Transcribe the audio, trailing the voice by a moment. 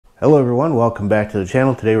Hello everyone, welcome back to the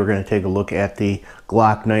channel. Today we're going to take a look at the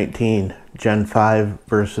Glock 19 Gen 5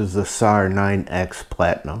 versus the Sar9x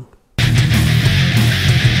Platinum.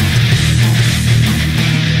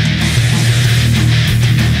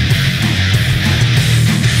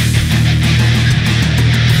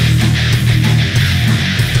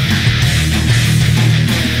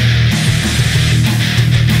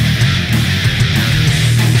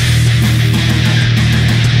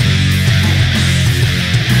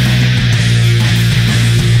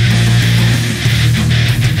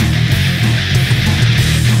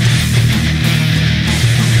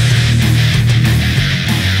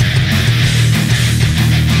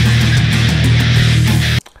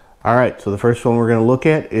 Alright, so the first one we're going to look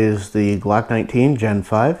at is the Glock 19 Gen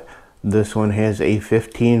 5. This one has a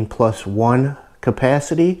 15+1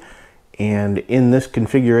 capacity, and in this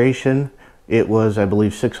configuration it was, I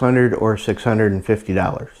believe, $600 or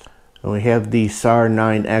 $650. And we have the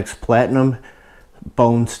Sar9x Platinum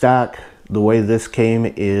bone stock. The way this came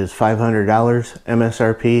is $500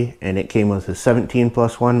 MSRP, and it came with a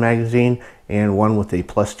 17+1 magazine and one with a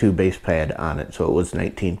 +2 base pad on it, so it was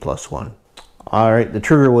 19+1. Alright, the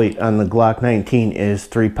trigger weight on the Glock 19 is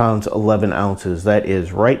 3 pounds 11 ounces. That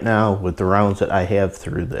is right now with the rounds that I have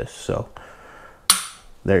through this. So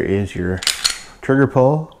there is your trigger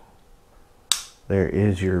pull. There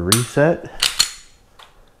is your reset.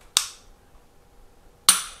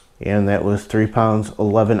 And that was 3 pounds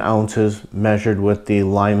 11 ounces measured with the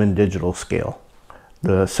Lyman digital scale.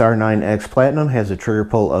 The Sar9x Platinum has a trigger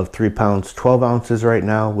pull of 3 pounds 12 ounces right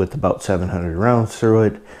now with about 700 rounds through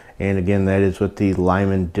it. And again, that is with the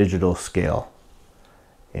Lyman digital scale.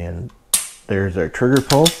 And there's our trigger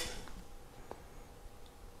pull.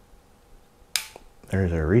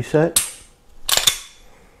 There's our reset.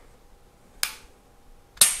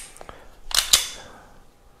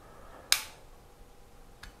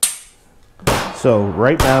 So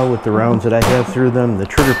right now with the rounds that I have through them, the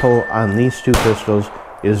trigger pull on these two pistols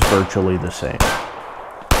is virtually the same.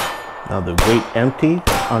 Now the weight empty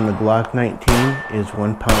on the Glock 19 is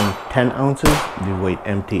 1 pound 10 ounces. The weight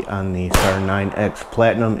empty on the Sar9x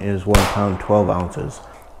Platinum is 1 pound 12 ounces.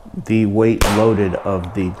 The weight loaded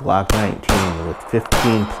of the Glock 19 with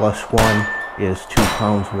 15+1 is 2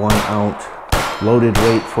 pounds 1 ounce. Loaded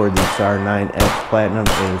weight for the Sar9x Platinum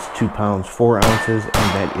is 2 pounds 4 ounces, and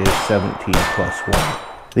that is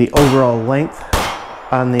 17+1. The overall length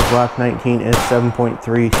on the Glock 19 is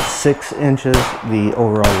 7.36 inches. The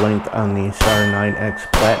overall length on the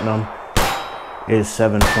Sar9x Platinum is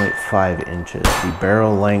 7.5 inches. The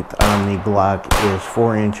barrel length on the Glock is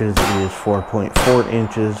 4 inches. It is 4.4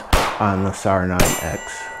 inches on the Sar9x.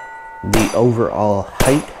 The overall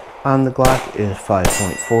height on the Glock is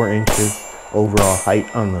 5.4 inches. Overall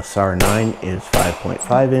height on the Sar9 is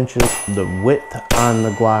 5.5 inches. The width on the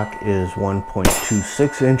Glock is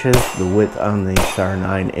 1.26 inches. The width on the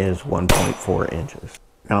Sar9 is 1.4 inches.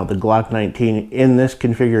 Now the Glock 19 in this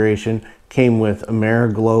configuration came with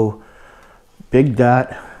Ameriglow big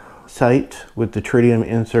dot sights with the tritium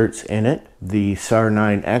inserts in it. The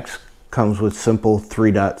Sar9x comes with simple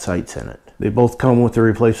 3-dot sights in it. They both come with a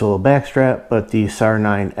replaceable backstrap, but the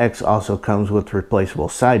Sar9x also comes with replaceable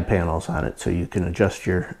side panels on it, so you can adjust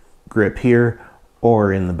your grip here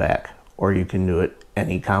or in the back, or you can do it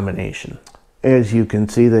any combination. As you can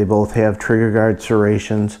see, they both have trigger guard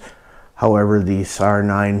serrations. However, the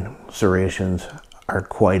Sar9 serrations are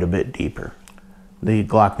quite a bit deeper. The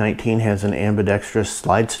Glock 19 has an ambidextrous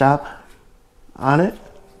slide stop on it.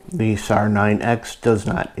 The Sar9x does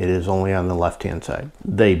not. It is only on the left-hand side.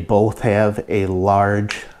 They both have a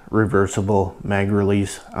large reversible mag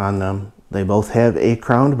release on them. They both have a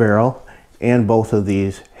crowned barrel, and both of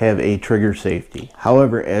these have a trigger safety.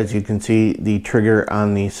 However, as you can see, the trigger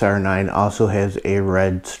on the Sar9 also has a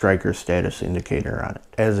red striker status indicator on it.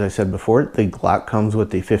 As I said before, the Glock comes with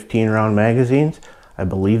the 15-round magazines. I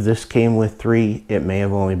believe this came with 3. It may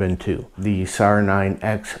have only been 2. The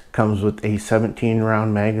Sar9x comes with a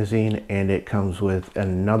 17-round magazine, and it comes with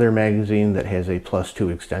another magazine that has a +2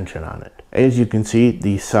 extension on it. As you can see,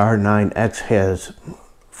 the Sar9x has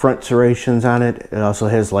front serrations on it. It also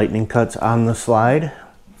has lightning cuts on the slide.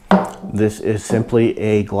 This is simply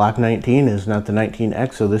a Glock 19. It's not the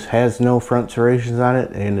 19x, so this has no front serrations on it,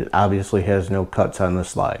 and it obviously has no cuts on the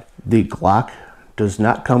slide. The Glock does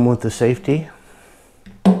not come with the safety.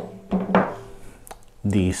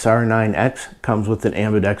 The Sar9x comes with an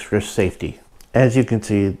ambidextrous safety. As you can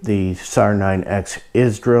see, the Sar9x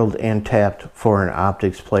is drilled and tapped for an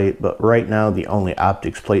optics plate, but right now the only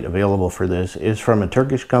optics plate available for this is from a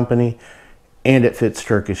Turkish company, and it fits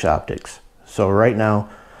Turkish optics. So right now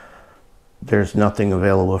there's nothing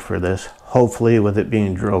available for this. Hopefully with it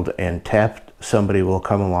being drilled and tapped, somebody will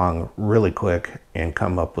come along really quick and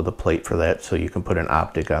come up with a plate for that so you can put an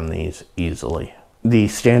optic on these easily. The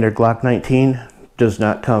standard Glock 19 does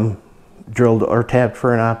not come drilled or tapped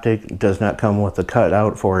for an optic, does not come with a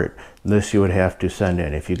cutout for it. This you would have to send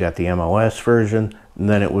in. If you got the MOS version,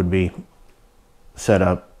 then it would be set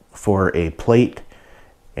up for a plate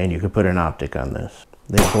and you could put an optic on this.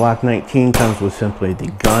 The Glock 19 comes with simply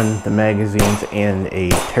the gun, the magazines, and a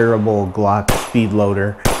terrible Glock speed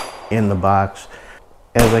loader in the box.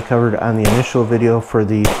 As I covered on the initial video for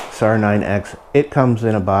the Sar9x, it comes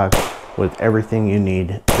in a box with everything you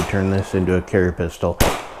need to turn this into a carry pistol,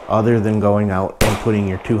 other than going out and putting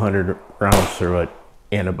your 200 rounds through it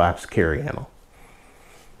and a box carry ammo.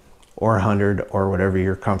 Or 100 or whatever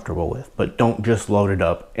you're comfortable with. But don't just load it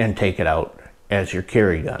up and take it out as your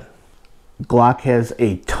carry gun. Glock has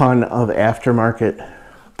a ton of aftermarket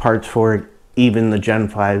parts for it. Even the Gen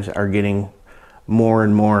 5s are getting more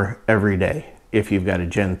and more every day. If you've got a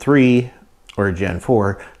Gen 3 or a Gen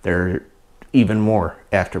 4, there are even more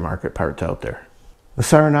aftermarket parts out there. The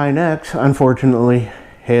Sar9x, unfortunately,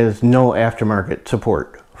 has no aftermarket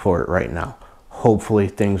support for it right now. Hopefully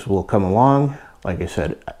things will come along. Like I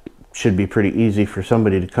said, it should be pretty easy for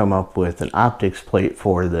somebody to come up with an optics plate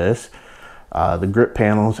for this. The grip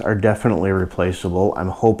panels are definitely replaceable. I'm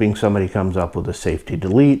hoping somebody comes up with a safety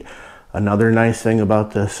delete. Another nice thing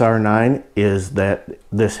about the Sar9 is that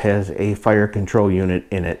this has a fire control unit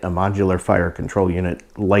in it, a modular fire control unit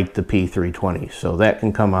like the P320. So that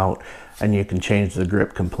can come out and you can change the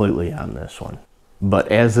grip completely on this one.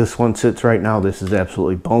 But as this one sits right now, this is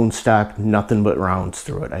absolutely bone stock, nothing but rounds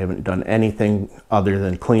through it. I haven't done anything other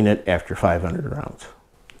than clean it after 500 rounds.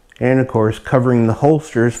 And of course, covering the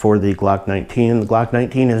holsters for the Glock 19. The Glock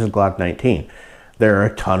 19 is a Glock 19. There are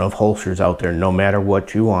a ton of holsters out there. No matter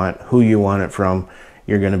what you want, who you want it from,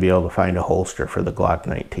 you're going to be able to find a holster for the Glock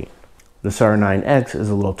 19. The Sar9x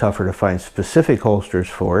is a little tougher to find specific holsters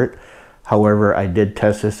for it. However, I did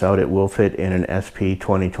test this out. It will fit in an SP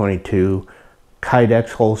 2022 Kydex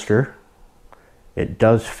holster. It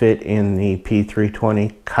does fit in the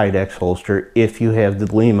P320 Kydex holster if you have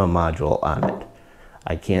the Lima module on it.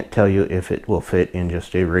 I can't tell you if it will fit in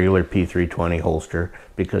just a regular P320 holster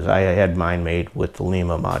because I had mine made with the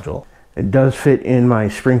Lima module. It does fit in my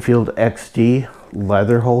Springfield XD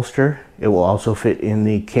leather holster. It will also fit in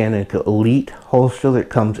the Canon Elite holster that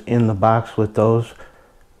comes in the box with those.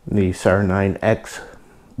 The Sar9x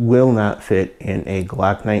will not fit in a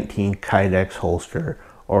Glock 19 Kydex holster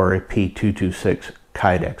or a P226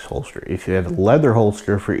 Kydex holster. If you have a leather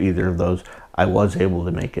holster for either of those, I was able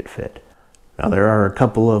to make it fit. Now there are a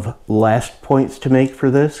couple of last points to make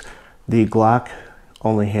for this. The Glock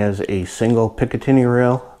only has a single Picatinny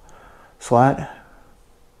rail slot.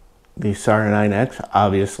 The Sar9x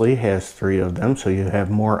obviously has 3 of them, so you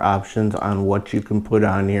have more options on what you can put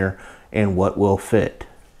on here and what will fit.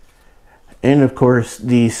 And of course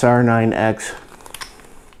the Sar9x,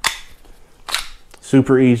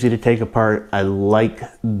 super easy to take apart. I like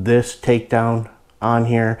this takedown on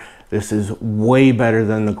here. This is way better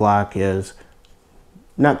than the Glock is.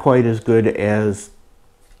 Not quite as good as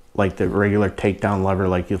like the regular takedown lever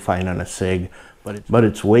like you'll find on a SIG, but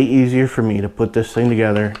it's way easier for me to put this thing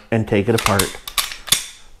together and take it apart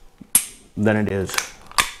than it is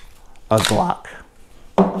a Glock.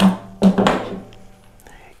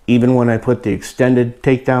 Even when I put the extended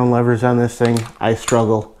takedown levers on this thing, I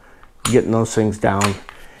struggle getting those things down. It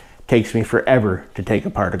takes me forever to take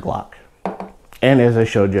apart a Glock. And as I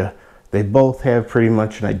showed you, they both have pretty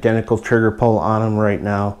much an identical trigger pull on them right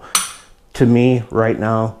now. To me, right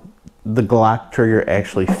now, the Glock trigger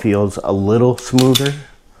actually feels a little smoother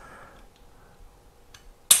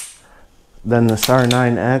than the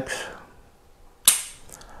Sar9x.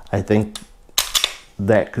 I think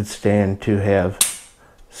that could stand to have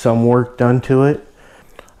some work done to it.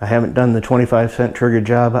 I haven't done the 25-cent trigger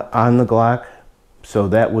job on the Glock, so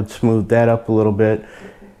that would smooth that up a little bit.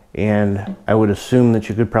 And I would assume that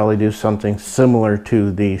you could probably do something similar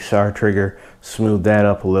to the SAR trigger, smooth that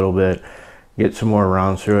up a little bit, get some more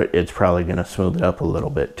rounds through it. It's probably going to smooth it up a little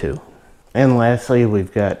bit too. And lastly,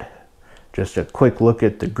 we've got just a quick look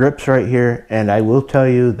at the grips right here, and I will tell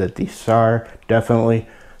you that the SAR definitely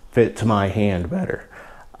fits my hand better.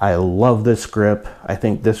 I love this grip. I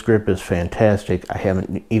think this grip is fantastic. I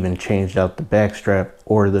haven't even changed out the back strap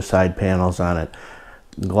or the side panels on it.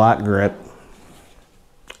 Glock grip,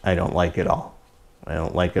 I don't like it all. I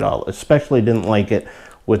don't like it all. Especially didn't like it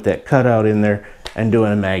with that cutout in there and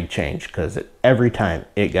doing a mag change, because every time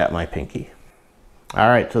it got my pinky.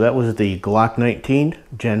 Alright, so that was the Glock 19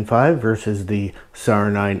 Gen 5 versus the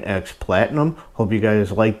Sar9x Platinum. Hope you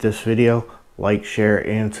guys liked this video. Like, share,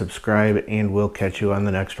 and subscribe, and we'll catch you on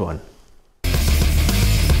the next one.